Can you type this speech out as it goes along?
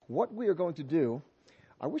what we are going to do,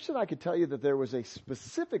 I wish that I could tell you that there was a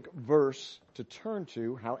specific verse to turn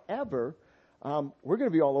to. However, we're going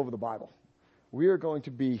to be all over the Bible. We are going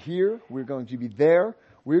to be here. We're going to be there.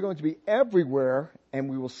 We're going to be everywhere, and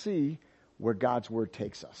we will see where God's Word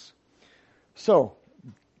takes us. So,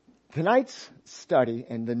 tonight's study,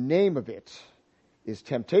 and the name of it, is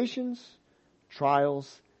Temptations,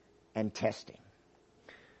 Trials, and Testing.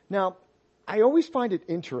 Now, I always find it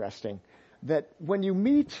interesting that when you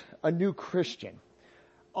meet a new Christian,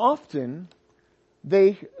 often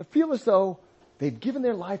they feel as though they've given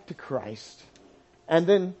their life to Christ, and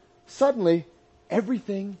then suddenly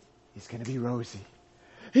everything is going to be rosy.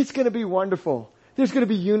 It's going to be wonderful. There's going to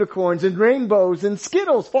be unicorns and rainbows and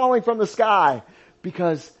Skittles falling from the sky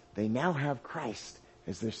because they now have Christ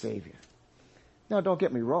as their Savior. Now, don't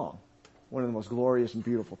get me wrong. One of the most glorious and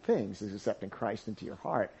beautiful things is accepting Christ into your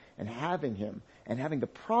heart and having Him and having the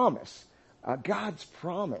promise, God's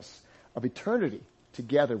promise of eternity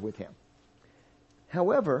together with Him.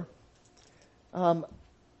 However,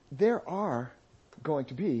 there are going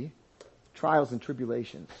to be trials and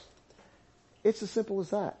tribulations. It's as simple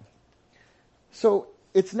as that. So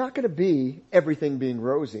it's not going to be everything being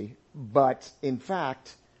rosy, but in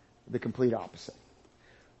fact, the complete opposite.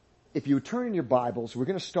 If you turn in your Bibles, we're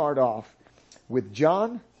going to start off with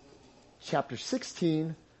John chapter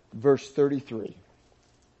 16, verse 33.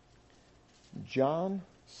 John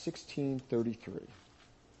 16:33.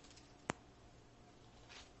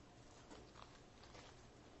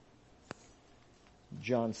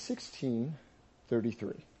 John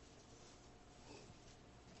 16:33.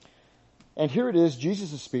 And here it is,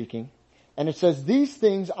 Jesus is speaking, and it says, "These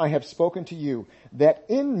things I have spoken to you, that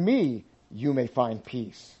in me you may find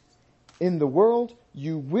peace. In the world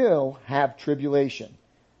you will have tribulation,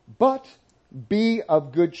 but be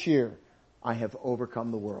of good cheer. I have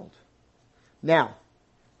overcome the world." Now,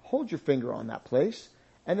 hold your finger on that place,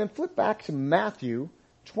 and then flip back to Matthew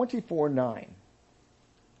 24:9.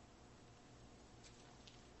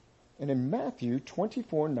 And in Matthew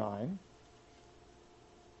 24:9,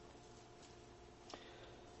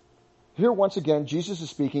 here once again, Jesus is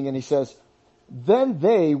speaking, and He says, "Then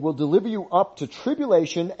they will deliver you up to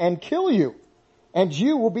tribulation and kill you, and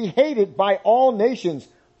you will be hated by all nations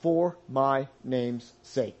for my name's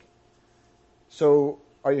sake." So,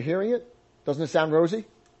 are you hearing it? Doesn't it sound rosy?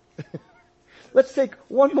 Let's take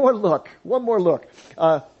one more look.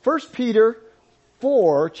 1 Peter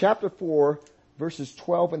 4, chapter 4, verses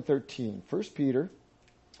 12 and 13. 1 Peter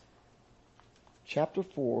chapter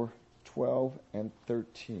 4, 12 and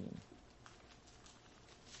 13.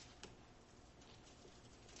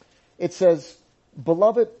 It says,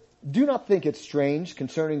 "Beloved, do not think it strange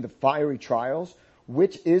concerning the fiery trials,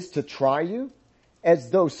 which is to try you, as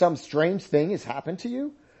though some strange thing has happened to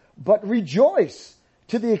you, but rejoice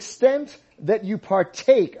to the extent that you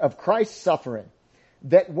partake of Christ's suffering,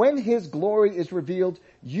 that when His glory is revealed,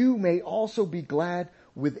 you may also be glad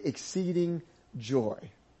with exceeding joy."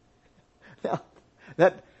 Now,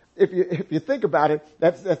 that if you think about it,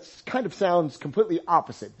 that's kind of sounds completely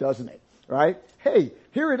opposite, doesn't it? Right? Hey,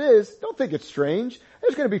 here it is. Don't think it's strange.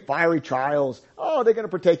 There's going to be fiery trials. Oh, they're going to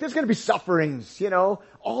partake. There's going to be sufferings,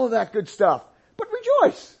 all of that good stuff. But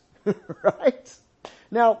rejoice, right?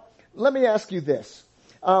 Now, let me ask you this.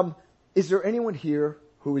 Is there anyone here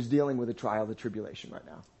who is dealing with a trial or tribulation right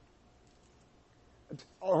now?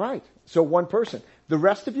 All right. So one person. The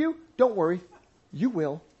rest of you, don't worry. You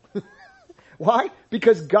will. Why?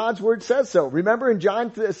 Because God's Word says so. Remember in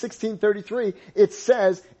John 16:33, it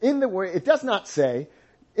says, it does not say,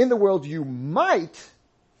 in the world you might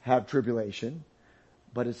have tribulation,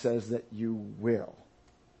 but it says that you will.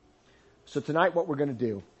 So tonight what we're going to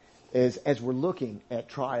do is, as we're looking at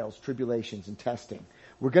trials, tribulations, and testing,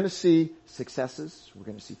 we're going to see successes, we're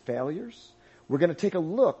going to see failures, we're going to take a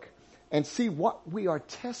look and see what we are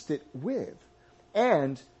tested with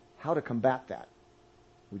and how to combat that.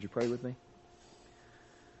 Would you pray with me?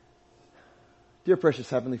 Dear precious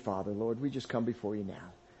Heavenly Father, Lord, we just come before you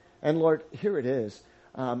now. And Lord, here it is.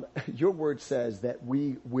 Your Word says that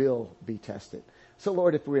we will be tested. So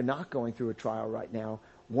Lord, if we're not going through a trial right now,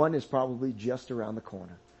 one is probably just around the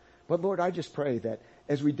corner. But Lord, I just pray that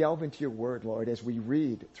as we delve into your Word, Lord, as we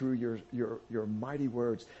read through your mighty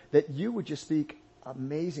words, that you would just speak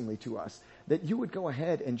amazingly to us, that you would go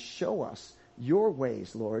ahead and show us your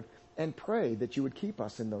ways, Lord, and pray that you would keep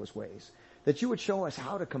us in those ways, that you would show us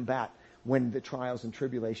how to combat when the trials and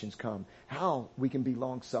tribulations come, how we can be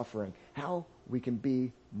long-suffering, how we can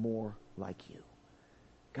be more like you.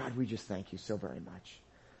 God, we just thank you so very much.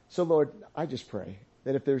 So, Lord, I just pray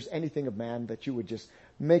that if there's anything of man, that you would just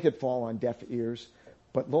make it fall on deaf ears.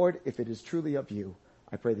 But, Lord, if it is truly of you,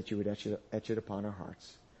 I pray that you would etch it upon our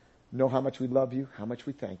hearts. Know how much we love you, how much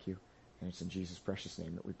we thank you. And it's in Jesus' precious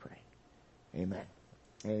name that we pray. Amen.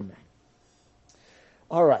 Amen.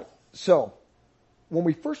 All right. So, when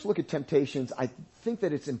we first look at temptations, I think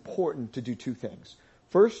that it's important to do two things.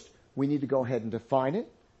 First, we need to go ahead and define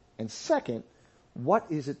it. And second, what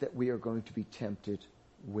is it that we are going to be tempted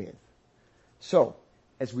with? So,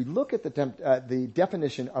 as we look at the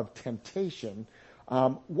definition of temptation,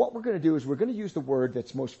 what we're going to do is we're going to use the word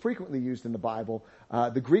that's most frequently used in the Bible,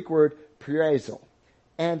 the Greek word peirazo.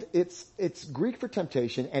 And it's Greek for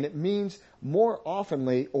temptation, and it means more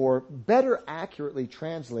oftenly, or better accurately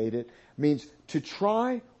translated, means to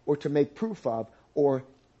try or to make proof of, or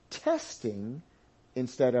testing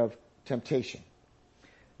instead of temptation.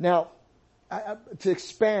 Now, to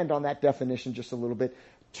expand on that definition just a little bit,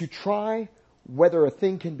 to try whether a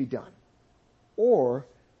thing can be done, or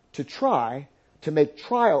to try to make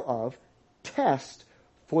trial of, test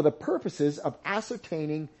for the purposes of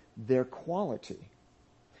ascertaining their quality,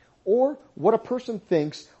 or what a person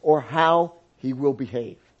thinks or how he will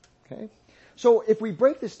behave. Okay? So if we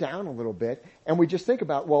break this down a little bit and we just think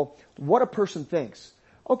about, well, what a person thinks.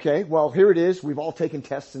 Okay, well, here it is. We've all taken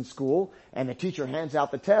tests in school, and the teacher hands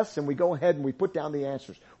out the tests, and we go ahead and we put down the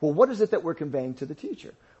answers. Well, what is it that we're conveying to the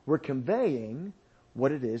teacher? We're conveying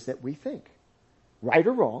what it is that we think. Right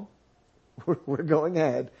or wrong, we're going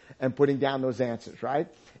ahead and putting down those answers, right?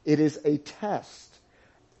 It is a test.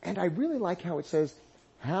 And I really like how it says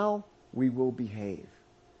how we will behave.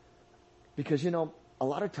 Because, a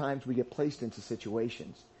lot of times we get placed into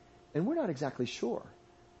situations, and we're not exactly sure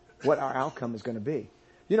what our outcome is going to be.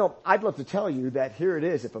 I'd love to tell you that here it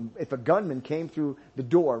is. If a gunman came through the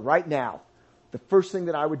door right now, the first thing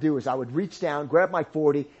that I would do is I would reach down, grab my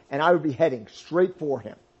 .40, and I would be heading straight for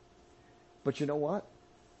him. But you know what?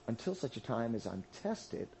 Until such a time as I'm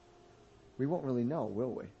tested, we won't really know,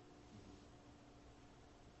 will we?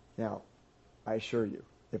 Now, I assure you,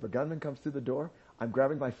 if a gunman comes through the door, I'm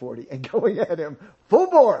grabbing my .40 and going at him full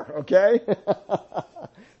bore, okay?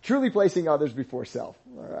 Truly placing others before self,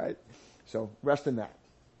 all right? So rest in that.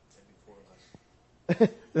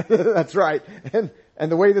 That's right.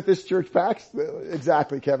 And the way that this church packs,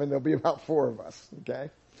 exactly, Kevin, there'll be about 4 of us, okay?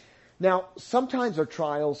 Now, sometimes our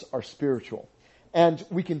trials are spiritual, and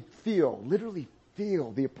we can literally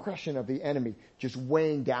feel the oppression of the enemy just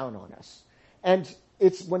weighing down on us. And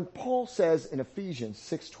it's when Paul says in Ephesians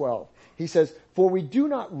 6:12, he says, "For we do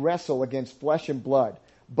not wrestle against flesh and blood,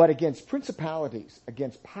 but against principalities,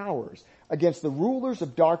 against powers, against the rulers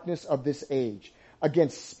of darkness of this age,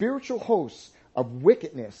 against spiritual hosts of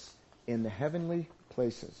wickedness in the heavenly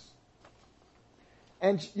places."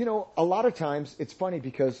 And, a lot of times it's funny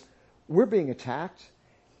because we're being attacked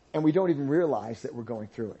and we don't even realize that we're going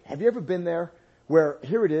through it. Have you ever been there where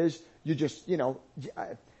here it is, you just,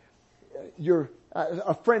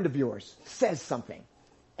 a friend of yours says something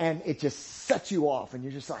and it just sets you off and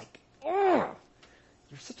you're just like, oh,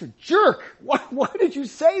 you're such a jerk. Why did you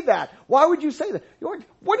say that? Why would you say that?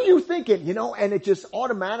 What are you thinking? And it just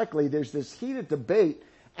automatically, there's this heated debate,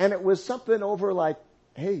 and it was something over like,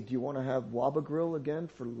 hey, do you want to have Waba Grill again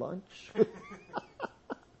for lunch?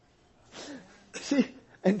 See,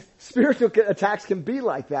 and spiritual attacks can be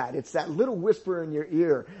like that. It's that little whisper in your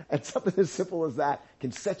ear, and something as simple as that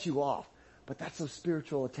can set you off. But that's those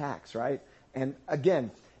spiritual attacks, right? And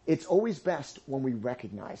again, it's always best when we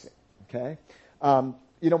recognize it, okay?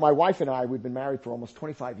 My wife and I, we've been married for almost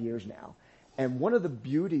 25 years now. And one of the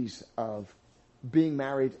beauties of being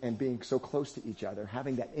married and being so close to each other,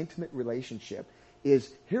 having that intimate relationship,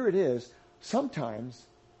 is here it is. Sometimes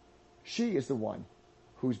she is the one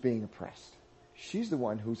who's being oppressed. She's the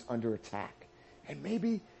one who's under attack. And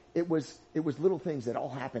maybe it was little things that all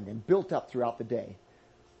happened and built up throughout the day.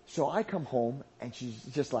 So I come home and she's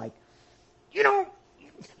just like, you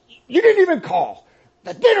didn't even call.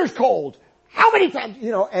 The dinner's cold. How many times,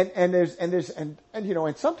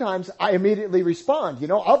 and sometimes I immediately respond,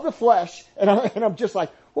 of the flesh, and I'm just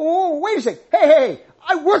like, oh, wait a second. Hey,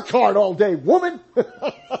 I worked hard all day, woman.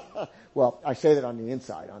 Well, I say that on the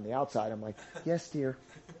inside. On the outside, I'm like, yes, dear,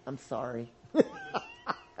 I'm sorry.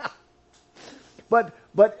 But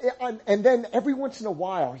then every once in a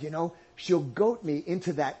while, she'll goat me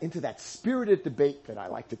into that spirited debate that I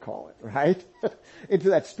like to call it, right? Into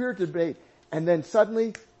that spirited debate. And then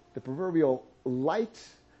suddenly the proverbial light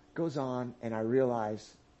goes on and I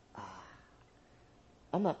realize,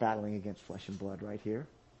 I'm not battling against flesh and blood right here.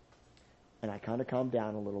 And I kind of calm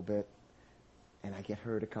down a little bit and I get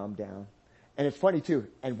her to calm down. And it's funny too.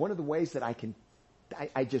 And one of the ways that I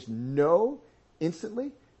just know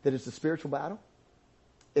instantly that it's a spiritual battle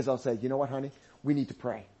is I'll say, you know what, honey? We need to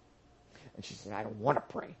pray. And she said, I don't want to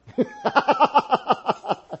pray.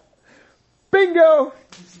 Bingo!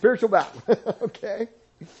 Spiritual battle. Okay?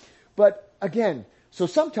 But again, so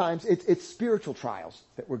sometimes it's spiritual trials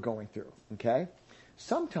that we're going through. Okay?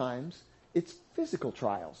 Sometimes it's physical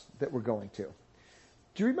trials that we're going to.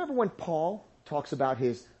 Do you remember when Paul talks about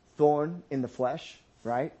his thorn in the flesh?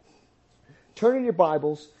 Right? Turn in your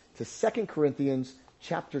Bibles to 2 Corinthians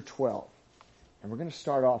chapter 12. And we're going to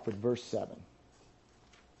start off with verse 7.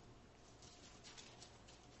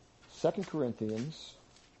 2 Corinthians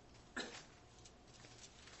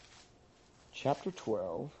chapter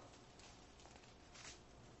 12,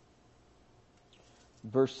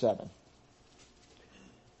 verse 7.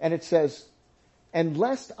 And it says, and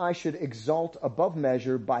lest I should exalt above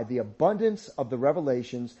measure by the abundance of the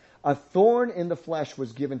revelations, a thorn in the flesh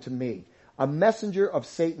was given to me, a messenger of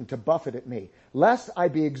Satan to buffet at me, lest I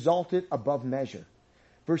be exalted above measure.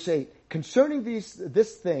 Verse 8, concerning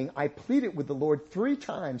this thing, I pleaded with the Lord 3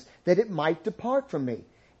 times that it might depart from me.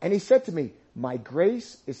 And he said to me, my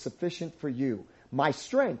grace is sufficient for you. My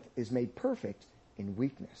strength is made perfect in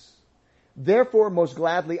weakness. Therefore, most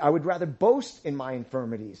gladly, I would rather boast in my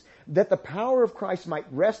infirmities, that the power of Christ might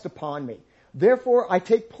rest upon me. Therefore, I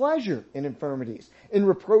take pleasure in infirmities, in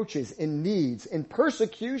reproaches, in needs, in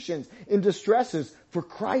persecutions, in distresses, for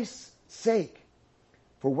Christ's sake.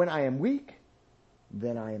 For when I am weak,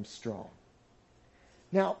 then I am strong.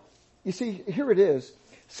 Now, you see, here it is.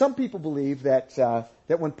 Some people believe that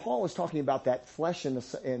when Paul is talking about that flesh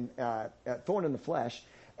thorn in the flesh,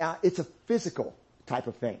 it's a physical type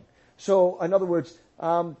of thing. So, in other words,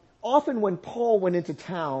 often when Paul went into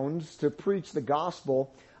towns to preach the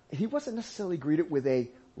gospel, he wasn't necessarily greeted with a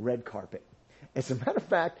red carpet. As a matter of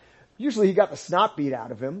fact, usually he got the snot beat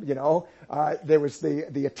out of him, There was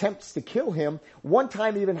the attempts to kill him, one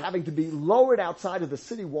time even having to be lowered outside of the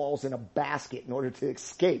city walls in a basket in order to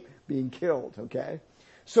escape being killed, okay?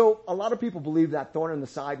 So a lot of people believe that thorn in the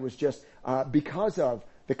side was just because of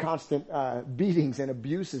the constant beatings and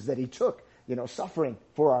abuses that he took, suffering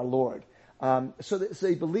for our Lord. So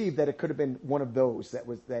they believe that it could have been one of those,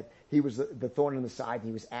 that he was the thorn in the side and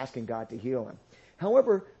he was asking God to heal him.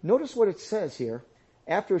 However, notice what it says here.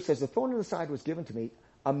 After it says, the thorn in the side was given to me,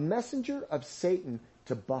 a messenger of Satan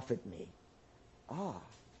to buffet me.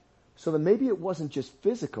 So then maybe it wasn't just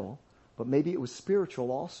physical, but maybe it was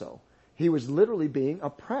spiritual also. He was literally being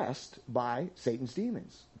oppressed by Satan's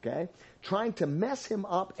demons, okay? Trying to mess him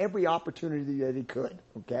up every opportunity that he could,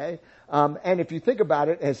 okay? And if you think about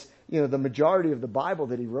it as, the majority of the Bible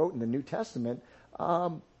that he wrote in the New Testament,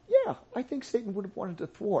 I think Satan would have wanted to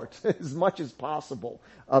thwart as much as possible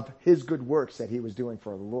of his good works that he was doing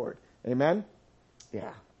for the Lord. Amen?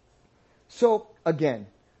 Yeah. So, again,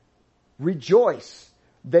 rejoice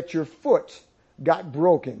that your foot got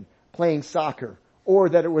broken playing soccer, or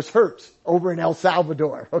that it was hurt over in El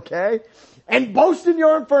Salvador, okay? And boast in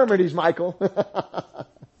your infirmities, Michael.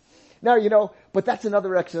 Now, but that's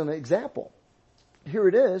another excellent example. Here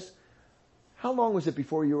it is. How long was it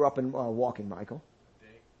before you were up and walking, Michael?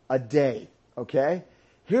 A day, okay?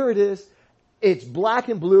 Here it is. It's black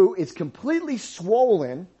and blue. It's completely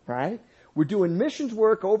swollen, right? We're doing missions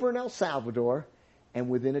work over in El Salvador, and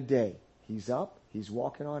within a day, he's up, he's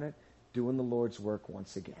walking on it, doing the Lord's work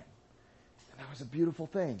once again. And that was a beautiful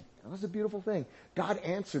thing. That was a beautiful thing. God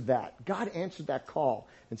answered that. God answered that call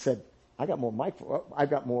and said, I've got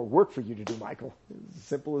more work for you to do, Michael. It's as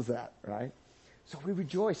simple as that, right? So we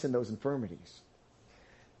rejoice in those infirmities.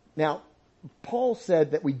 Now, Paul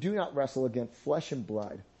said that we do not wrestle against flesh and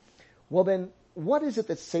blood. Well then, what is it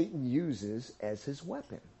that Satan uses as his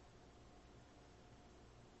weapon?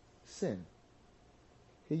 Sin.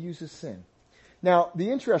 He uses sin. Now, the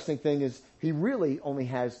interesting thing is he really only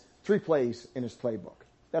has 3 plays in his playbook.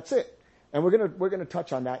 That's it. And we're gonna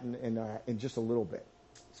touch on that in just a little bit.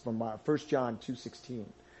 It's from 1 John 2:16.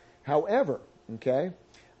 However, okay,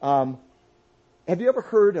 have you ever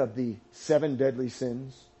heard of the 7 deadly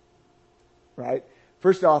sins? Right?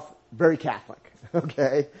 First off, very Catholic.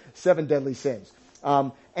 Okay, 7 deadly sins.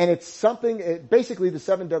 And it's something. Basically, the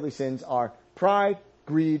 7 deadly sins are pride,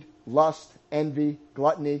 greed, lust, envy,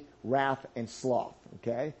 gluttony, wrath, and sloth.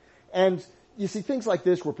 Okay, and you see things like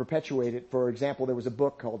this were perpetuated. For example, there was a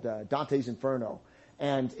book called Dante's Inferno,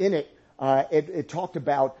 and in it, it talked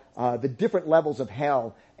about the different levels of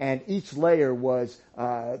hell, and each layer was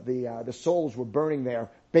the souls were burning there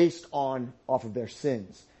based off of their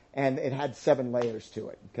sins, and it had 7 layers to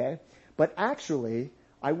it. Okay, but actually,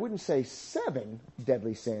 I wouldn't say 7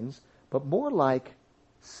 deadly sins, but more like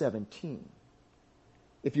 17.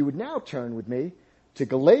 If you would now turn with me to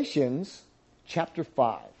Galatians chapter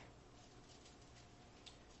 5.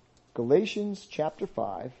 Galatians chapter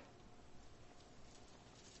 5.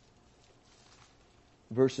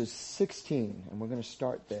 verses 16, and we're going to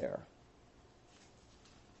start there.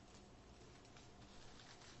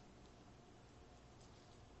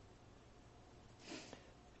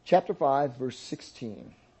 Chapter 5, verse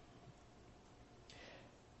 16.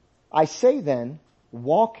 I say then,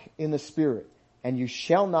 walk in the Spirit, and you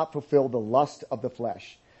shall not fulfill the lust of the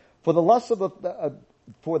flesh. For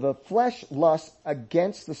the flesh lusts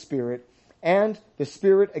against the Spirit, and the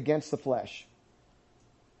Spirit against the flesh.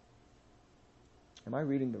 Am I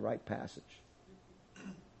reading the right passage?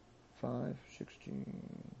 5:16.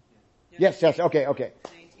 Yes, okay.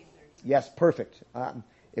 Yes, perfect.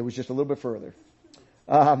 It was just a little bit further.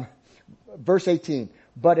 Verse 18.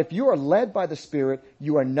 But if you are led by the Spirit,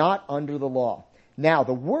 you are not under the law. Now,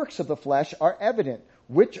 the works of the flesh are evident,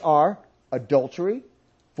 which are adultery,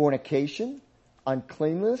 fornication,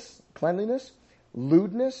 uncleanness,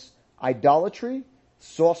 lewdness, idolatry,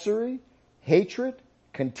 sorcery, hatred,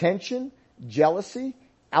 contention, jealousy,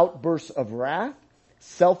 outbursts of wrath,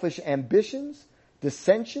 selfish ambitions,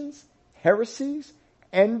 dissensions, heresies,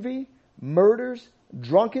 envy, murders,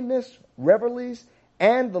 drunkenness, revelries,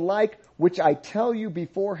 and the like, which I tell you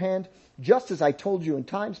beforehand, just as I told you in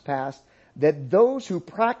times past, that those who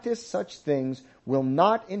practice such things will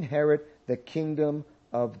not inherit the kingdom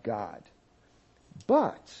of God.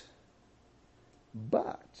 But,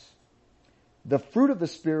 the fruit of the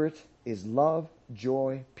Spirit is love,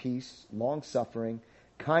 joy, peace, long-suffering,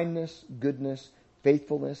 kindness, goodness,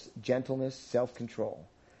 faithfulness, gentleness, self-control.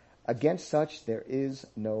 Against such there is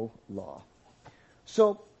no law.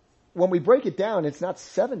 So, when we break it down, it's not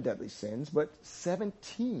 7 deadly sins, but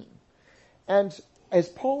 17. And as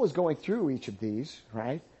Paul is going through each of these,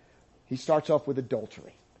 right, he starts off with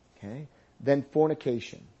adultery, okay? Then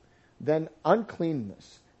fornication, then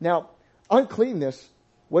uncleanness. Now, uncleanness,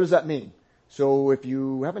 what does that mean? So if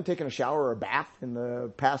you haven't taken a shower or a bath in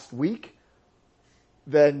the past week,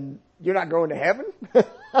 then you're not going to heaven?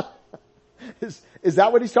 Is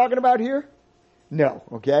that what he's talking about here? No,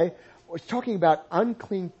 okay? He's talking about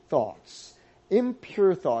unclean thoughts,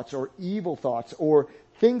 impure thoughts, or evil thoughts, or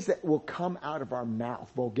things that will come out of our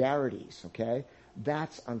mouth, vulgarities, okay?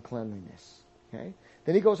 That's uncleanliness, okay?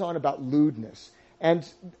 Then he goes on about lewdness. And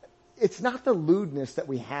it's not the lewdness that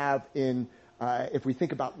we have in, if we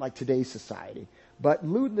think about like today's society, but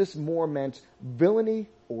lewdness more meant villainy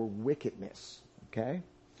or wickedness, okay?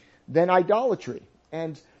 Then idolatry.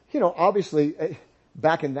 And, obviously,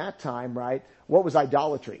 back in that time, right, what was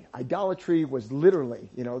idolatry? Idolatry was literally,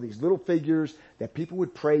 these little figures that people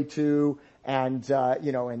would pray to and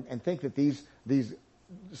think that these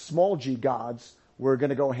small g gods were going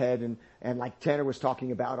to go ahead and like Tanner was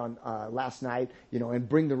talking about on last night, and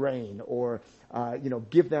bring the rain or,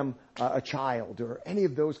 give them a child or any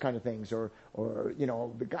of those kind of things or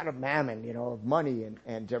the god of mammon, of money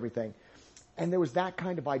and everything. And there was that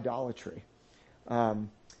kind of idolatry.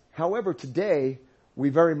 However, today, we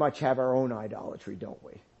very much have our own idolatry, don't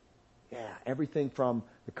we? Yeah, everything from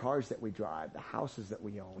the cars that we drive, the houses that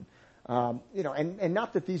we own. And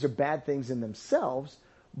not that these are bad things in themselves,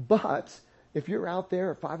 but if you're out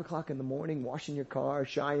there at 5 o'clock in the morning washing your car,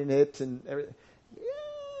 shining it, and everything,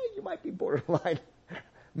 yeah, you might be borderline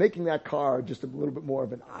making that car just a little bit more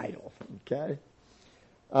of an idol, okay?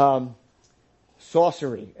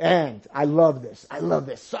 Sorcery, and I love this,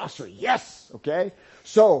 sorcery, yes, okay?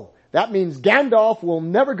 So, that means Gandalf will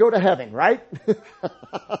never go to heaven, right?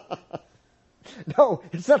 No,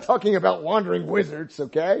 it's not talking about wandering wizards,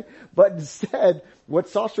 okay? But instead, what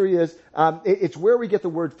sorcery is, it's where we get the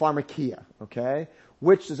word pharmakia, okay?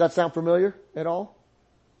 Which, does that sound familiar at all?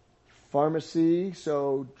 Pharmacy,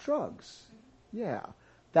 so drugs. Yeah,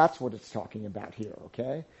 that's what it's talking about here,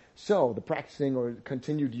 okay? So, the practicing or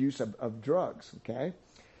continued use of drugs, okay?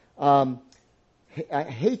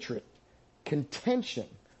 Hatred, contention,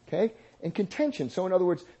 okay? And contention. So in other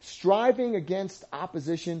words, striving against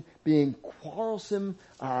opposition, being quarrelsome,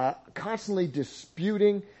 constantly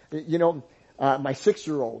disputing. My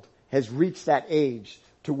 6-year-old has reached that age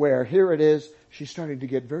to where here it is, she's starting to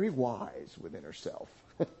get very wise within herself.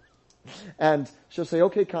 And she'll say,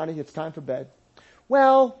 okay, Connie, it's time for bed.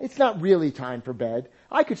 Well, it's not really time for bed.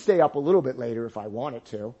 I could stay up a little bit later if I wanted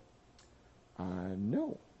to.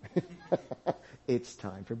 No. It's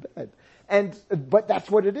time for bed. But that's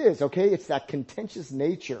what it is, okay? It's that contentious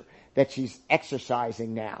nature that she's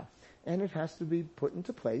exercising now. And it has to be put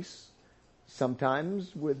into place.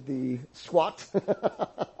 Sometimes with the squat.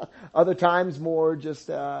 Other times more just,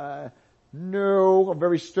 no, a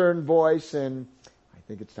very stern voice, and I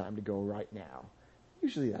think it's time to go right now.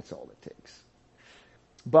 Usually that's all it takes.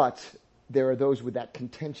 But there are those with that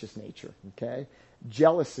contentious nature, okay?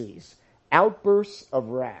 Jealousies, outbursts of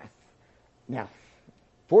wrath. Now,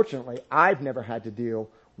 Fortunately, I've never had to deal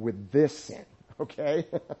with this sin, okay?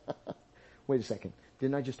 Wait a second.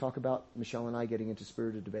 Didn't I just talk about Michelle and I getting into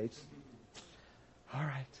spirited debates? All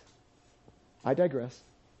right. I digress.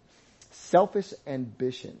 Selfish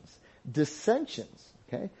ambitions. Dissensions,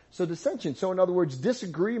 okay? So dissension. So in other words,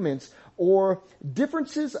 disagreements or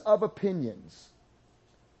differences of opinions.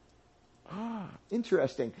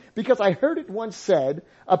 Interesting. Because I heard it once said,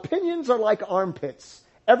 opinions are like armpits.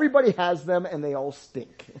 Everybody has them and they all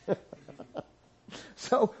stink.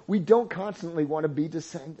 So we don't constantly want to be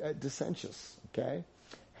dissentious, okay?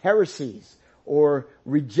 Heresies or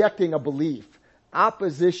rejecting a belief,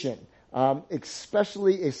 opposition,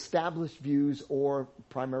 especially established views or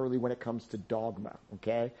primarily when it comes to dogma,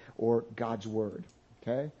 okay? Or God's word,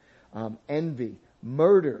 okay? Envy,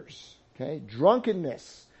 murders, okay?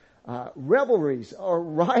 Drunkenness, revelries or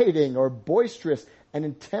rioting or boisterous and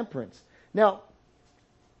intemperance. Now,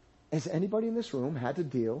 has anybody in this room had to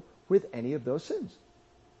deal with any of those sins?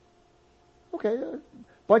 Okay, a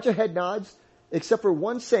bunch of head nods, except for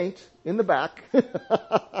one saint in the back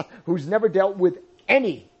who's never dealt with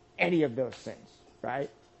any of those sins, right?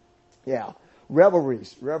 Yeah.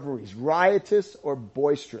 Revelries, riotous or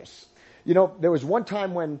boisterous. You know, there was one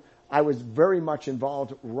time when I was very much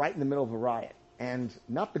involved right in the middle of a riot, and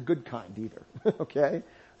not the good kind either, okay?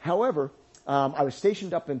 However, I was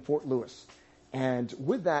stationed up in Fort Lewis, and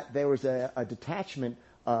with that, there was a detachment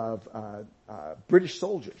of British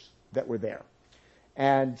soldiers that were there.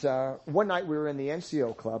 And one night we were in the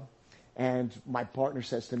NCO club, and my partner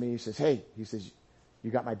says to me, he says,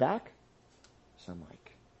 you got my back? So I'm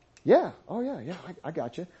like, yeah, I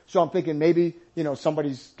got you. So I'm thinking maybe,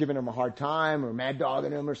 somebody's giving him a hard time or mad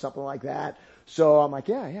dogging him or something like that. So I'm like,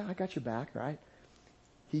 yeah, I got your back, right?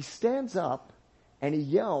 He stands up and he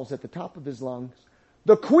yells at the top of his lungs,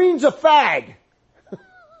 "The Queen's a fag!"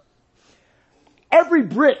 Every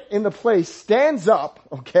Brit in the place stands up,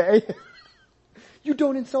 okay? You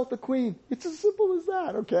don't insult the Queen. It's as simple as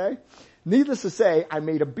that, okay? Needless to say, I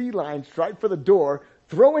made a beeline straight for the door,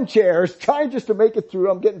 throwing chairs, trying just to make it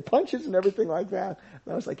through. I'm getting punches and everything like that.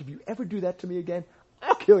 And I was like, if you ever do that to me again,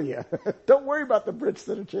 I'll kill you. Don't worry about the Brits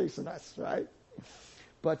that are chasing us, right?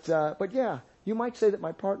 But yeah, you might say that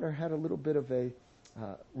my partner had a little bit of a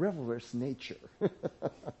revelrous nature.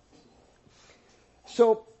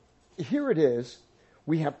 So here it is.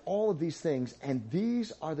 We have all of these things, and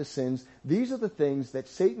these are the sins. These are the things that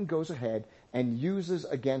Satan goes ahead and uses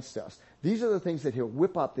against us. These are the things that he'll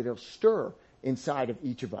whip up, that he'll stir inside of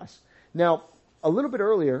each of us. Now, a little bit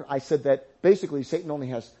earlier, I said that basically Satan only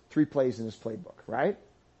has 3 plays in his playbook, right?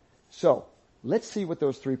 So, let's see what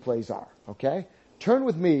those 3 plays are, okay? Turn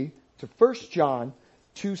with me to 1 John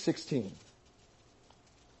 2:16.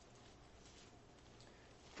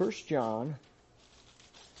 1 John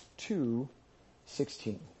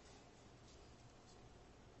 2:16.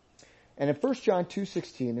 And in 1 John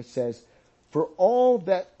 2:16 it says, "For all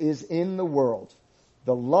that is in the world,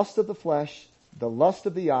 the lust of the flesh, the lust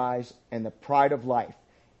of the eyes, and the pride of life,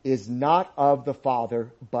 is not of the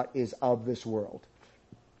Father, but is of this world."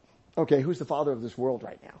 Okay, who's the father of this world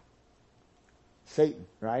right now? Satan,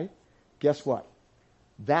 right? Guess what?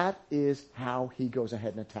 That is how he goes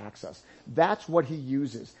ahead and attacks us. That's what he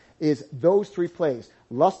uses, is those 3 plays.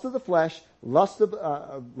 Lust of the flesh, lust of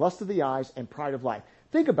the eyes, and pride of life.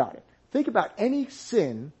 Think about it. Think about any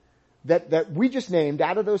sin that we just named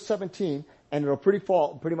out of those 17, and it'll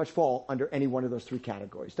pretty much fall under any one of those 3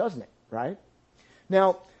 categories, doesn't it? Right?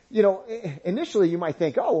 Now, initially you might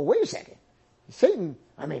think, oh, well, wait a second. Satan,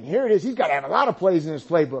 here it is. He's got to have a lot of plays in his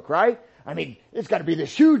playbook, right? It's got to be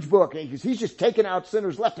this huge book because he's just taking out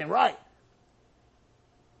sinners left and right.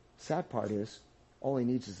 Sad part is, all he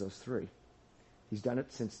needs is those 3. He's done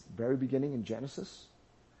it since the very beginning in Genesis,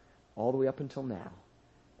 all the way up until now,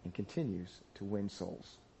 and continues to win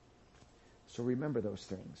souls. So remember those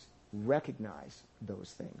things. Recognize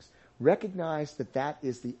those things. Recognize that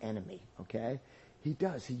is the enemy, okay? He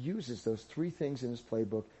does. He uses those 3 things in his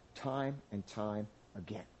playbook time and time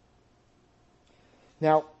again.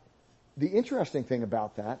 Now, the interesting thing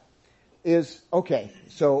about that is, okay,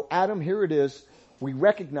 so Adam, here it is. We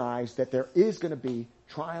recognize that there is going to be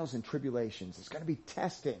trials and tribulations. There's going to be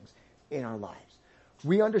testings in our lives.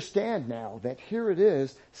 We understand now that here it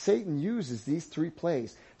is, Satan uses these 3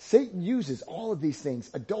 plays. Satan uses all of these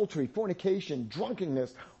things, adultery, fornication,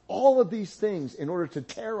 drunkenness, all of these things in order to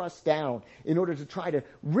tear us down, in order to try to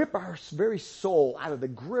rip our very soul out of the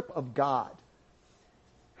grip of God.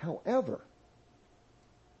 However,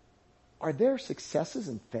 are there successes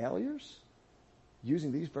and failures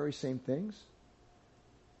using these very same things?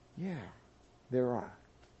 Yeah, there are.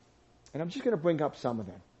 And I'm just going to bring up some of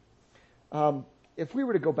them. if we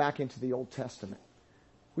were to go back into the Old Testament,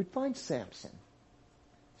 we'd find Samson.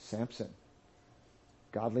 Samson.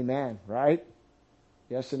 Godly man, right?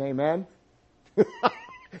 Yes and amen?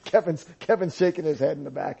 Kevin's shaking his head in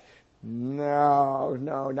the back. No,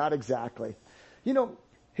 not exactly.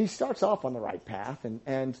 He starts off on the right path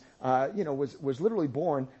and was literally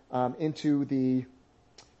born into the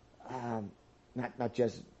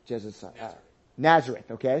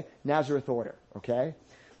Nazareth, okay? Nazareth order, okay?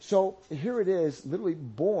 So here it is, literally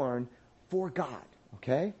born for God,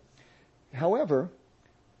 okay? However,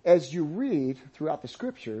 as you read throughout the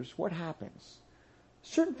scriptures, what happens?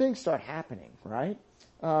 Certain things start happening, right?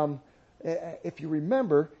 If you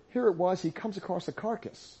remember, here it was, he comes across a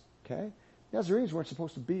carcass, okay? Nazarenes weren't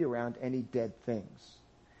supposed to be around any dead things.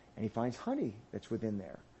 And he finds honey that's within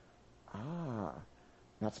there.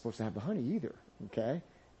 Not supposed to have the honey either, okay?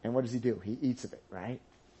 And what does he do? He eats of it, right?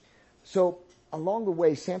 So along the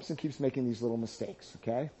way, Samson keeps making these little mistakes,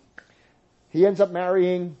 okay? He ends up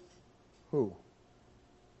marrying who?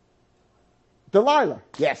 Delilah.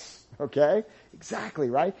 Yes, okay? Exactly,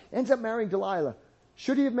 right? Ends up marrying Delilah.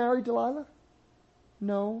 Should he have married Delilah?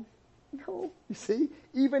 No. You see?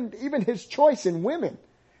 Even his choice in women,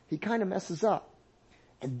 he kind of messes up.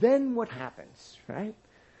 And then what happens, right?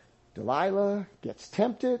 Delilah gets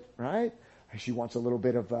tempted, right? She wants a little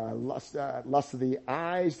bit of lust of the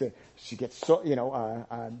eyes. She gets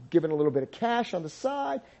given a little bit of cash on the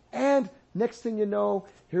side. And next thing you know,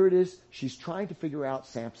 here it is. She's trying to figure out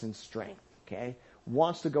Samson's strength, okay?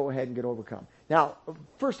 Wants to go ahead and get overcome. Now,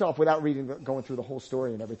 first off, without going through the whole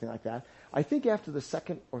story and everything like that, I think after the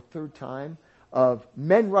second or third time of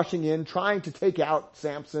men rushing in, trying to take out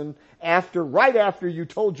Samson right after you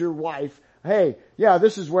told your wife, hey, yeah,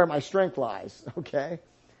 this is where my strength lies, okay?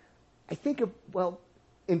 I think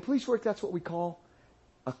in police work, that's what we call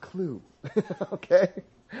a clue, okay?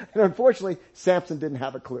 And unfortunately, Samson didn't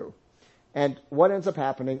have a clue. And what ends up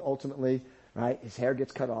happening ultimately, right, his hair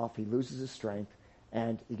gets cut off, he loses his strength,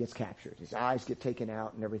 and he gets captured. His eyes get taken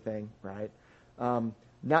out and everything, right?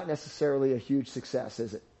 Not necessarily a huge success,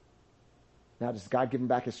 is it? Now, does God give him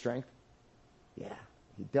back his strength? Yeah,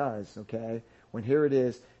 he does, okay? When here it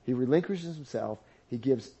is, he relinquishes himself, he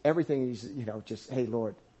gives everything, he's, just, hey,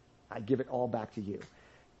 Lord, I give it all back to you.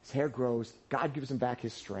 His hair grows, God gives him back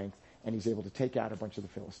his strength, and he's able to take out a bunch of the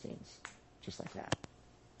Philistines, just like that.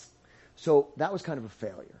 So that was kind of a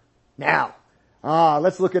failure. Now,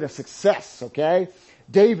 let's look at a success, okay?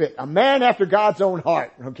 David, a man after God's own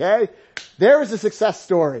heart, okay? There is a success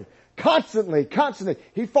story. Constantly.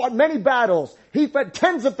 He fought many battles. He fought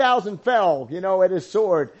tens of thousands fell, at his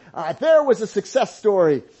sword. There was a success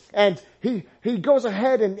story. And he goes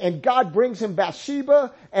ahead and God brings him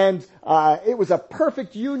Bathsheba, and it was a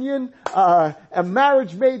perfect union, a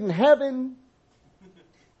marriage made in heaven.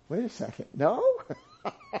 Wait a second. No?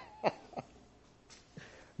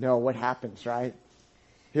 No, what happens, right?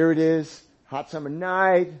 Here it is, hot summer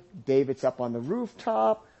night. David's up on the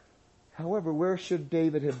rooftop. However, where should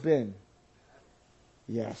David have been?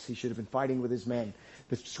 Yes, he should have been fighting with his men.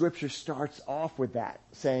 The scripture starts off with that,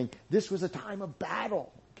 saying this was a time of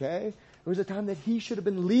battle, okay? It was a time that he should have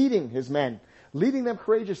been leading his men, leading them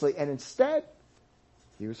courageously. And instead,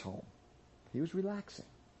 he was home. He was relaxing,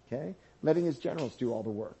 okay? Letting his generals do all the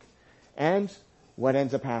work. And what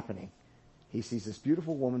ends up happening? He sees this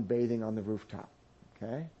beautiful woman bathing on the rooftop,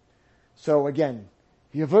 okay? So again,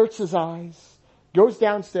 he averts his eyes, goes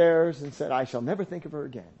downstairs and said, I shall never think of her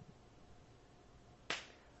again.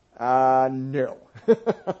 No.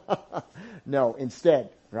 No, instead,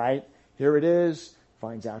 right? Here it is,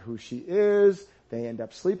 finds out who she is, they end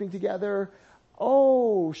up sleeping together.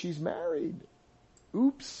 Oh, she's married.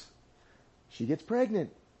 Oops. She gets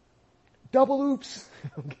pregnant. Double oops,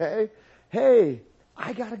 okay? Hey,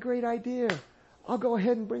 I got a great idea. I'll go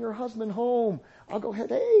ahead and bring her husband home. I'll go ahead,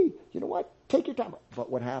 hey, you know what? Take your time. But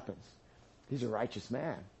what happens? He's a righteous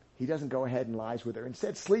man. He doesn't go ahead and lies with her.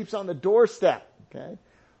 Instead, sleeps on the doorstep.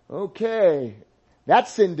 Okay. That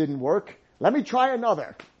sin didn't work. Let me try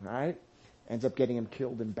another. Right? Ends up getting him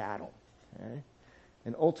killed in battle. Okay?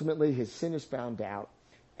 And ultimately, his sin is found out.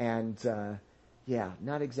 And,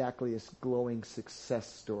 not exactly a glowing success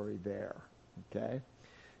story there. Okay?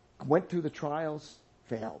 Went through the trials,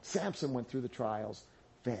 failed. Samson went through the trials,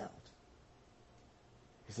 failed.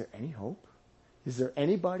 Is there any hope? Is there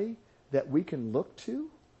anybody that we can look to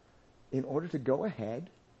in order to go ahead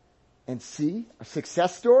and see a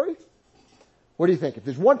success story? What do you think? If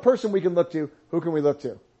there's one person we can look to, who can we look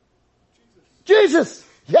to? Jesus!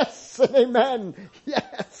 Yes, and amen.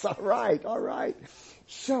 Yes, all right.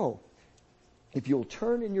 So, if you'll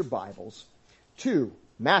turn in your Bibles to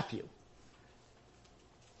Matthew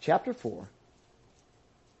chapter 4,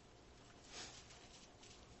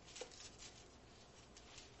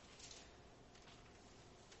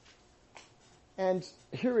 And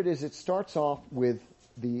here it is. It starts off with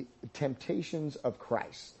the temptations of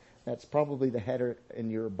Christ. That's probably the header in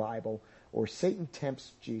your Bible, or Satan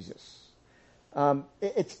tempts Jesus.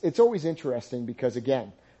 It's always interesting because,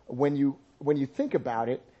 again, when you think about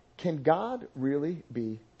it, can God really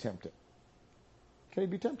be tempted? Can he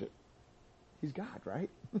be tempted? He's God, right?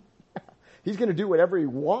 He's going to do whatever he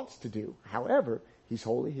wants to do. However, he's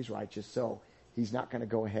holy, he's righteous, so he's not going to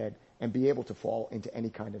go ahead and be able to fall into any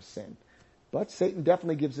kind of sin. But Satan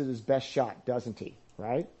definitely gives it his best shot, doesn't he?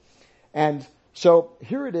 Right? And so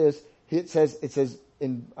here it is. It says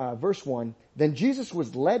in verse 1, then Jesus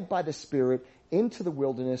was led by the Spirit into the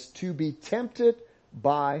wilderness to be tempted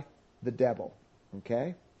by the devil.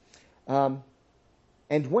 Okay? And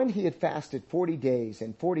when he had fasted 40 days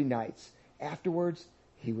and 40 nights, afterwards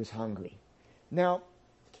he was hungry. Now,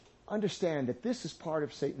 understand that this is part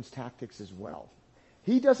of Satan's tactics as well.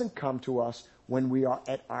 He doesn't come to us when we are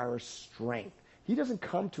at our strength. He doesn't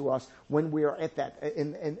come to us when we are at that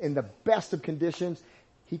in the best of conditions.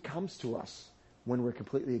 He comes to us when we're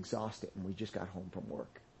completely exhausted and we just got home from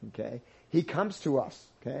work. Okay, he comes to us.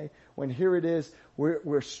 Okay, when here it is,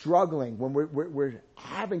 we're struggling, when we're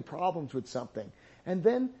having problems with something, and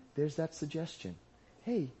then there's that suggestion.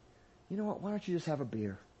 Hey, you know what? Why don't you just have a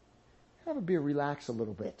beer? Have a beer, relax a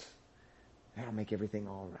little bit. That'll make everything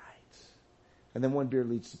all right. And then one beer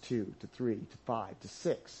leads to 2, to 3, to 5, to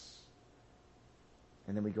 6.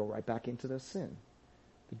 And then we go right back into the sin,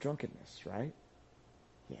 the drunkenness, right?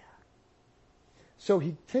 Yeah. So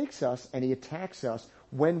he takes us and he attacks us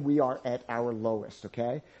when we are at our lowest,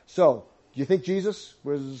 okay? So, do you think Jesus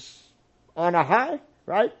was on a high,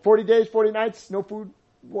 right? 40 days, 40 nights, no food,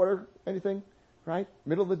 water, anything, right?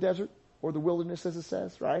 Middle of the desert or the wilderness, as it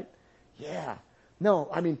says, right? Yeah. No,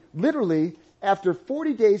 I mean, literally, after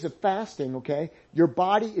 40 days of fasting, okay, your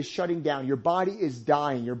body is shutting down. Your body is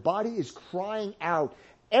dying. Your body is crying out.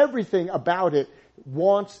 Everything about it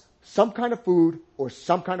wants some kind of food or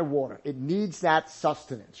some kind of water. It needs that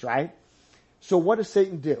sustenance, right? So what does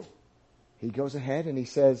Satan do? He goes ahead and he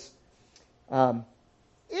says,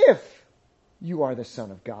 if you are the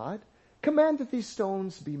Son of God, command that these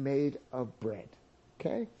stones be made of bread.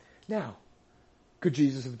 Okay? Now, could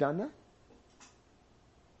Jesus have done that?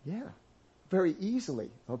 Yeah. Very easily,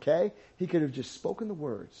 okay? He could have just spoken the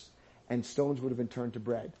words and stones would have been turned to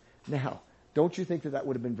bread. Now, don't you think that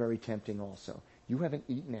would have been very tempting also? You haven't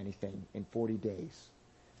eaten anything in 40 days.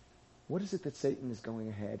 What is it that Satan is going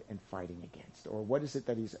ahead and fighting against? Or what is it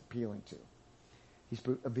that he's appealing to? He's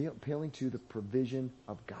appealing to the provision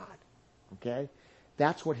of God, okay?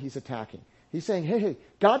 That's what he's attacking. He's saying, hey,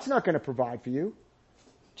 God's not going to provide for you.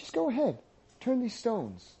 Just go ahead. Turn these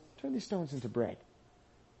stones into bread.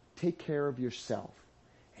 Take care of yourself.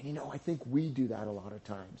 And I think we do that a lot of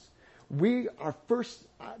times. Our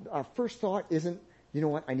first thought isn't, you know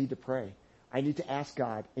what, I need to pray. I need to ask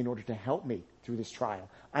God in order to help me through this trial.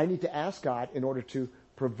 I need to ask God in order to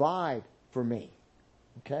provide for me.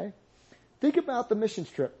 Okay? Think about the mission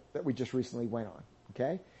trip that we just recently went on.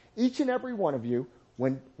 Okay? Each and every one of you,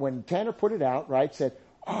 when Tanner put it out, right, said,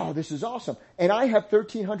 oh, this is awesome. And I have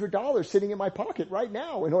 $1,300 sitting in my pocket right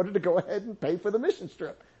now in order to go ahead and pay for the mission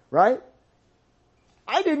trip. Right?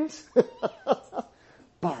 I didn't.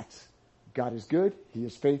 But God is good, he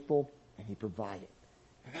is faithful, and he provided.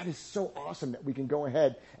 And that is so awesome that we can go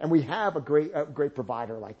ahead and we have a great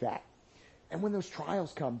provider like that. And when those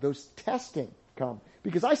trials come, those testing come,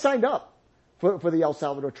 because I signed up for the El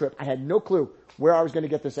Salvador trip. I had no clue where I was going to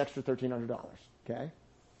get this extra $1,300. Okay?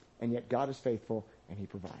 And yet God is faithful and he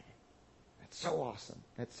provided. That's so awesome.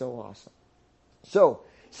 That's so awesome. So,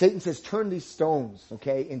 Satan says, turn these stones,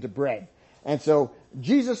 okay, into bread. And so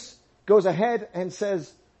Jesus goes ahead and says,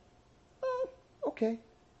 oh, okay.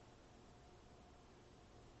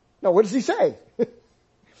 Now, what does he say?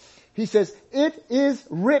 He says, it is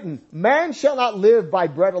written, man shall not live by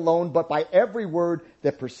bread alone, but by every word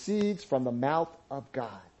that proceeds from the mouth of God.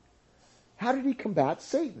 How did he combat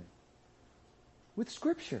Satan? With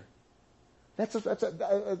Scripture. That's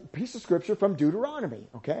a piece of Scripture from Deuteronomy,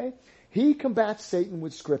 okay? He combats Satan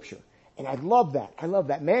with Scripture. And I love that. I love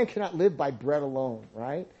that. Man cannot live by bread alone,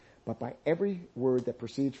 right? But by every word that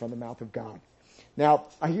proceeds from the mouth of God. Now,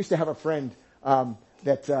 I used to have a friend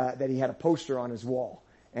that he had a poster on his wall.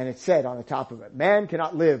 And it said on the top of it, man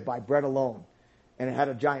cannot live by bread alone. And it had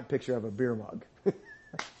a giant picture of a beer mug.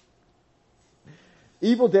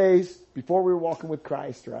 Evil days before we were walking with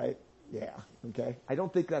Christ, right? Yeah, okay. I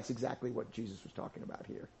don't think that's exactly what Jesus was talking about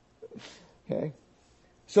here. Okay.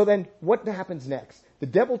 So then what happens next? The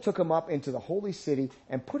devil took him up into the holy city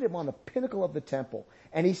and put him on the pinnacle of the temple.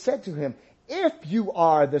 And he said to him, if you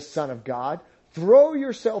are the Son of God, throw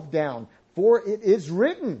yourself down. For it is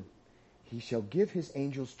written, he shall give his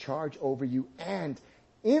angels charge over you, and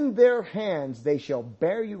in their hands they shall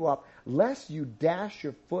bear you up, lest you dash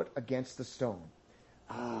your foot against the stone.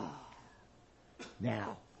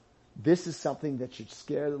 Now, this is something that should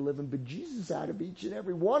scare the living bejesus out of each and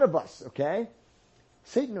every one of us, okay?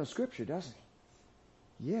 Satan knows Scripture, doesn't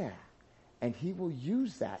he? Yeah. And he will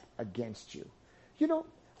use that against you. You know,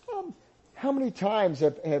 how many times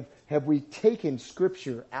have we taken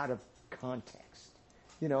Scripture out of context?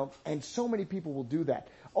 You know, and so many people will do that.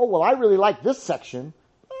 Oh, well, I really like this section.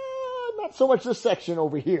 Not so much this section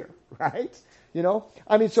over here, right? You know,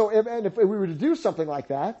 I mean, so if we were to do something like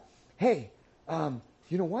that, hey,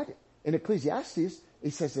 you know what? In Ecclesiastes,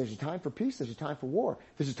 it says there's a time for peace, there's a time for war,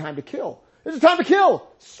 there's a time to kill. There's a time to kill!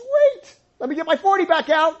 Sweet! Let me get my 40 back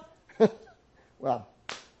out! Well,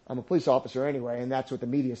 I'm a police officer anyway, and that's what the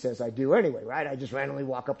media says I do anyway, right? I just randomly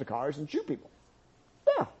walk up to cars and shoot people.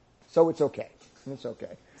 Yeah. So it's okay. It's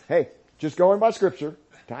okay. Hey, just going by Scripture,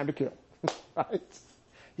 time to kill. Right?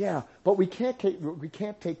 Yeah, but we can't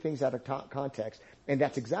take things out of context, and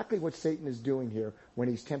that's exactly what Satan is doing here when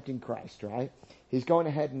he's tempting Christ, right? He's going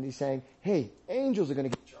ahead and he's saying, hey, angels are going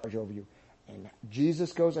to get charge over you. And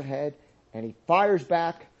Jesus goes ahead and he fires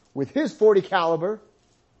back with his .40 caliber.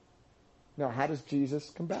 Now, how does Jesus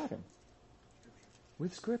combat him?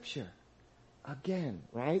 With Scripture. Again,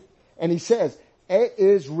 right? And he says, it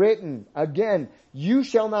is written, again, you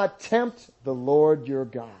shall not tempt the Lord your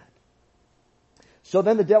God. So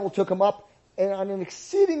then the devil took him up on an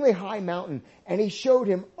exceedingly high mountain, and he showed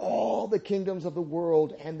him all the kingdoms of the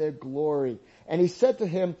world and their glory. And he said to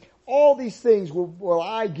him, all these things will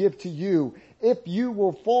I give to you if you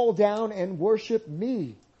will fall down and worship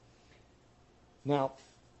me. Now,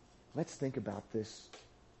 let's think about this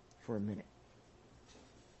for a minute.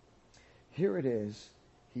 Here it is.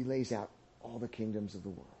 He lays out all the kingdoms of the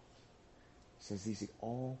world. He says these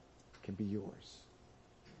all can be yours.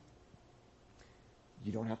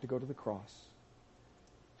 You don't have to go to the cross.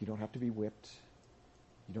 You don't have to be whipped.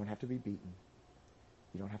 You don't have to be beaten.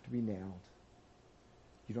 You don't have to be nailed.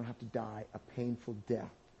 You don't have to die a painful death.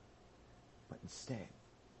 But instead,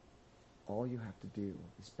 all you have to do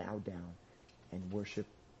is bow down and worship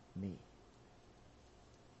me.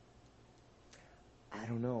 I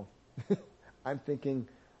don't know. I'm thinking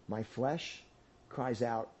my flesh cries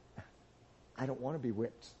out, I don't want to be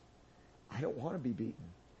whipped. I don't want to be beaten.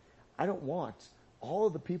 I don't want all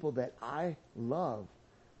of the people that I love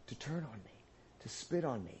to turn on me, to spit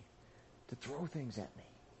on me, to throw things at me,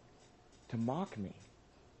 to mock me.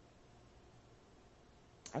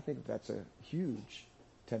 I think that's a huge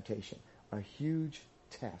temptation, a huge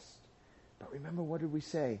test. But remember, what did we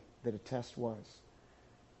say that a test was?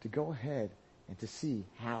 To go ahead and to see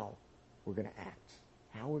how we're going to act,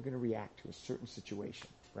 how we're going to react to a certain situation,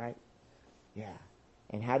 right? Yeah.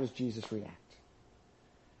 And how does Jesus react?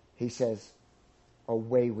 He says,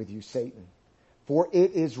 away with you, Satan. For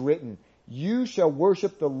it is written, you shall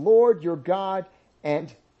worship the Lord your God,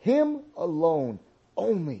 and him alone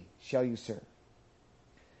only shall you serve.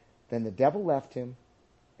 Then the devil left him,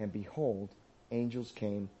 and behold, angels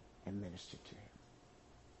came and ministered to him.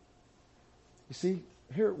 You see,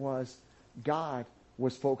 here it was, Satan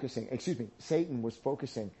was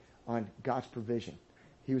focusing on God's provision.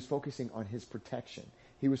 He was focusing on his protection.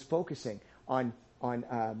 He was focusing on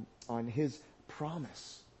his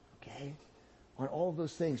promise, okay? On all of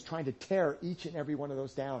those things, trying to tear each and every one of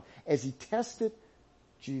those down as he tested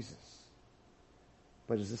Jesus.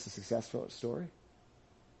 But is this a successful story?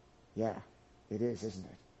 Yeah, it is, isn't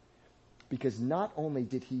it? Because not only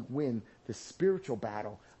did he win the spiritual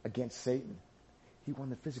battle against Satan, he won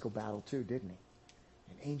the physical battle too, didn't he?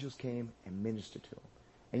 And angels came and ministered to him.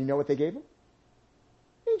 And you know what they gave him?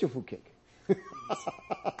 Angel food cake.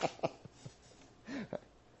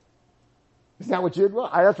 Isn't that what you'd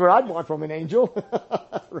want? That's what I'd want from an angel,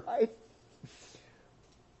 right?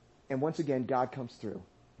 And once again, God comes through,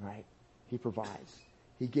 right? He provides.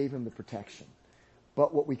 He gave him the protection.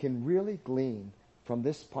 But what we can really glean from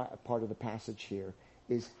this part of the passage here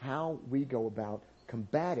is how we go about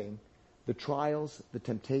combating the trials, the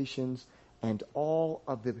temptations, and all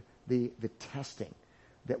of the testing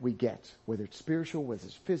that we get, whether it's spiritual, whether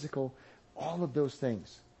it's physical, all of those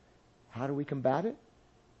things. How do we combat it?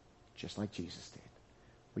 Just like Jesus did.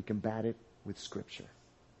 We combat it with Scripture.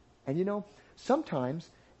 And you know, sometimes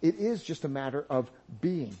it is just a matter of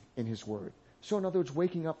being in His Word. So in other words,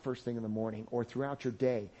 waking up first thing in the morning or throughout your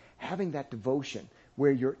day, having that devotion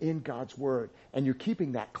where you're in God's Word and you're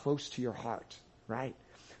keeping that close to your heart, right?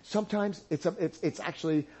 Sometimes it's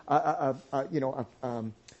actually a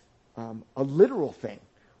literal thing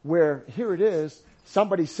where here it is,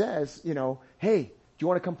 somebody says, hey, do you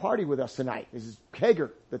want to come party with us tonight? This is kegger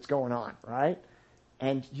that's going on, right?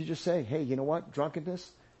 And you just say, hey, you know what? Drunkenness,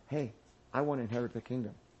 hey, I want to inherit the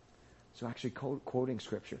kingdom. So actually quoting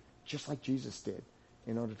scripture, just like Jesus did,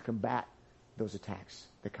 in order to combat those attacks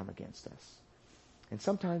that come against us. And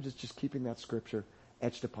sometimes it's just keeping that scripture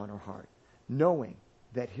etched upon our heart, knowing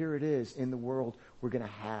that here it is in the world, we're going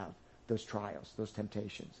to have those trials, those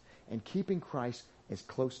temptations, and keeping Christ as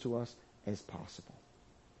close to us as possible.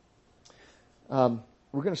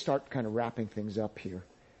 We're going to start kind of wrapping things up here.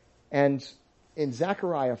 And in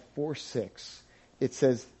Zechariah 4:6, it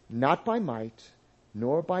says, not by might,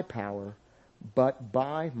 nor by power, but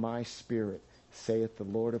by my Spirit, saith the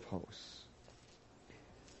Lord of hosts.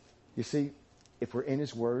 You see, if we're in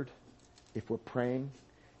His Word, if we're praying,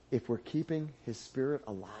 if we're keeping His Spirit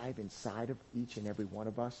alive inside of each and every one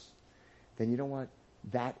of us, then you know what?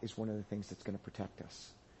 That is one of the things that's going to protect us.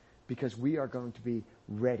 Because we are going to be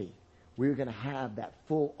ready. We're going to have that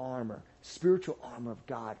full armor, spiritual armor of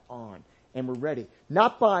God on. And we're ready.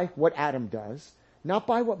 Not by what Adam does, not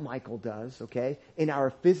by what Michael does, okay, in our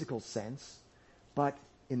physical sense, but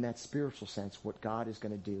in that spiritual sense, what God is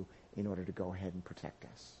going to do in order to go ahead and protect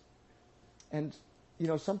us. And,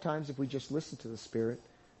 sometimes if we just listen to the Spirit,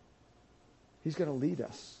 He's going to lead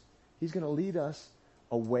us. He's going to lead us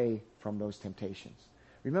away from those temptations.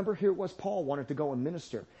 Remember, here it was Paul wanted to go and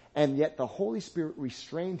minister, and yet the Holy Spirit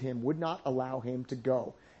restrained him, would not allow him to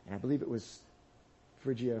go. And I believe it was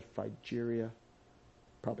Phrygia,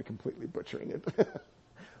 probably completely butchering it,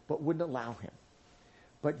 but wouldn't allow him.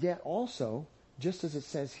 But yet also, just as it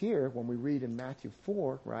says here, when we read in Matthew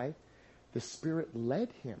 4, right, the Spirit led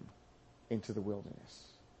him into the wilderness.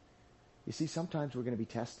 You see, sometimes we're going to be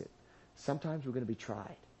tested. Sometimes we're going to be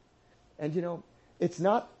tried. And, it's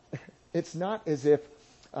not as if,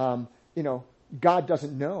 God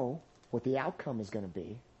doesn't know what the outcome is going to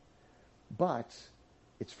be, but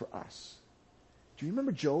it's for us. Do you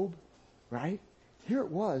remember Job, right? Here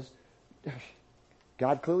it was.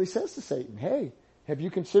 God clearly says to Satan, hey, have you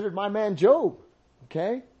considered my man Job?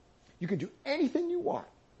 Okay? You can do anything you want.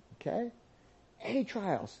 Okay? Any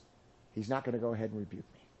trials. He's not going to go ahead and rebuke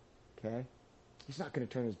me. Okay? He's not going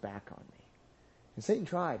to turn his back on me. And Satan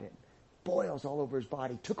tried it. Boils all over his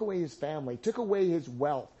body. Took away his family. Took away his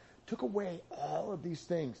wealth. Took away all of these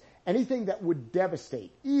things. Anything that would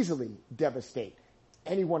easily devastate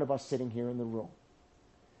any one of us sitting here in the room.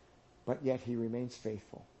 But yet he remains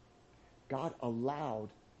faithful. God allowed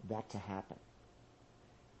that to happen.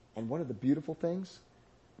 And one of the beautiful things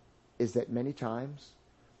is that many times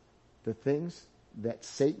the things that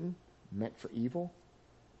Satan meant for evil,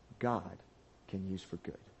 God can use for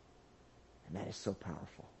good. And that is so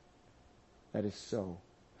powerful. That is so,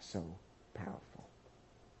 so powerful.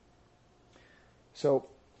 So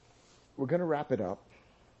we're going to wrap it up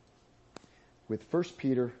with 1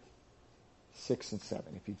 Peter 6 and 7.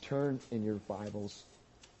 If you turn in your Bibles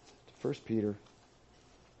to 1 Peter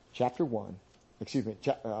chapter 1.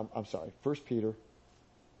 I'm sorry, 1 Peter.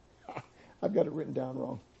 I've got it written down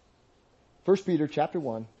wrong. 1 Peter chapter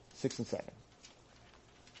 1, 6 and 7.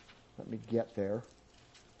 Let me get there.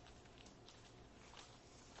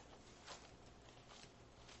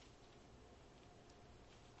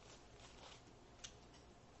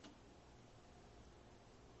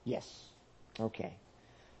 Yes. Okay.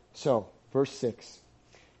 So, verse 6.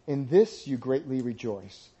 In this you greatly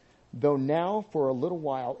rejoice, though now for a little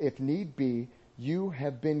while, if need be, you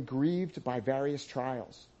have been grieved by various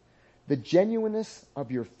trials. The genuineness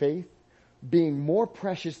of your faith, being more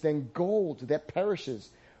precious than gold that perishes,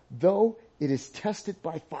 though it is tested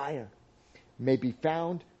by fire, may be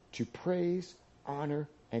found to praise, honor,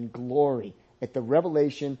 and glory at the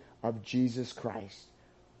revelation of Jesus Christ,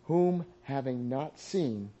 whom having not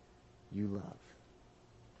seen, you love.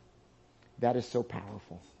 That is so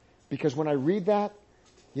powerful. Because when I read that,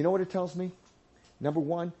 you know what it tells me? Number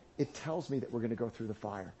one, it tells me that we're going to go through the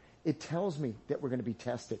fire. It tells me that we're going to be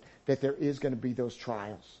tested, that there is going to be those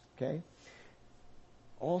trials. Okay?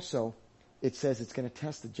 Also, it says it's going to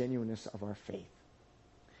test the genuineness of our faith.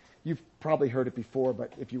 You've probably heard it before,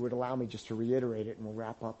 but if you would allow me just to reiterate it, and we'll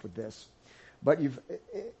wrap up with this. But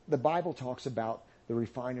the Bible talks about the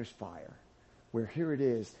refiner's fire, where here it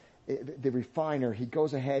is, the refiner, he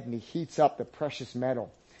goes ahead and he heats up the precious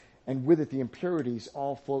metal, and with it the impurities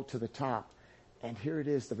all float to the top. And here it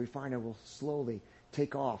is, the refiner will slowly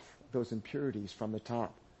take off those impurities from the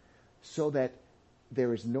top so that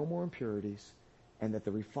there is no more impurities and that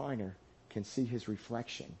the refiner can see his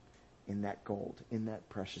reflection in that gold, in that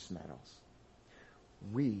precious metals.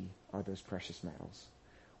 We are those precious metals.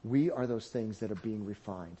 We are those things that are being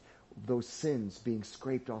refined. those sins being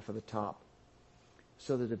scraped off of the top,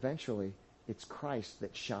 so that eventually it's Christ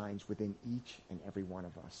that shines within each and every one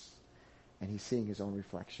of us. And he's seeing his own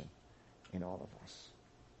reflection in all of us.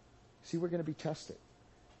 See, we're going to be tested.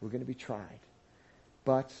 We're going to be tried.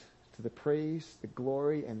 But to the praise, the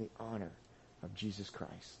glory, and the honor of Jesus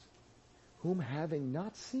Christ, whom having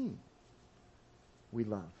not seen, we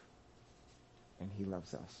love. And he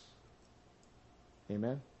loves us.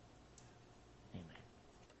 Amen? Amen.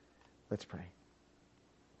 Let's pray.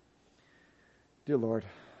 Dear Lord,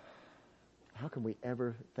 how can we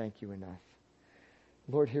ever thank you enough?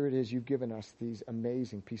 Lord, here it is. You've given us these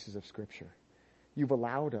amazing pieces of Scripture. You've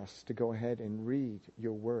allowed us to go ahead and read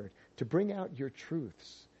your word, to bring out your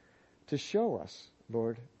truths, to show us,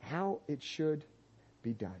 Lord, how it should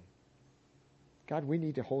be done. God, we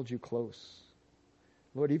need to hold you close.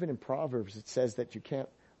 Lord, even in Proverbs it says that you can't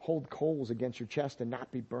hold coals against your chest and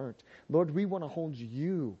not be burnt. Lord, we want to hold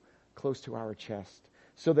you close to our chest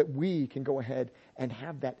so that we can go ahead and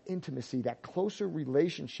have that intimacy, that closer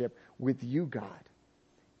relationship with you, God,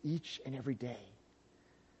 each and every day,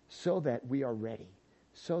 so that we are ready,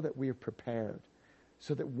 so that we are prepared,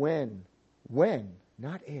 so that when,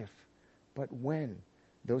 not if, but when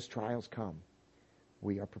those trials come,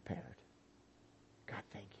 we are prepared. God,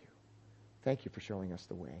 thank you. Thank you for showing us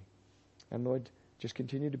the way. And Lord, just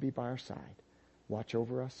continue to be by our side. Watch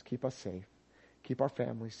over us, keep us safe, keep our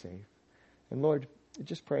families safe. And Lord,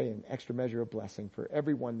 just pray an extra measure of blessing for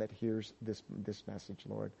everyone that hears this message,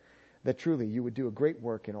 Lord, that truly you would do a great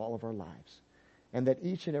work in all of our lives, and that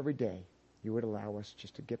each and every day you would allow us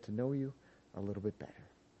just to get to know you a little bit better.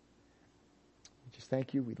 We just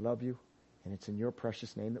thank you, we love you, and it's in your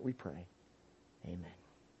precious name that we pray. Amen.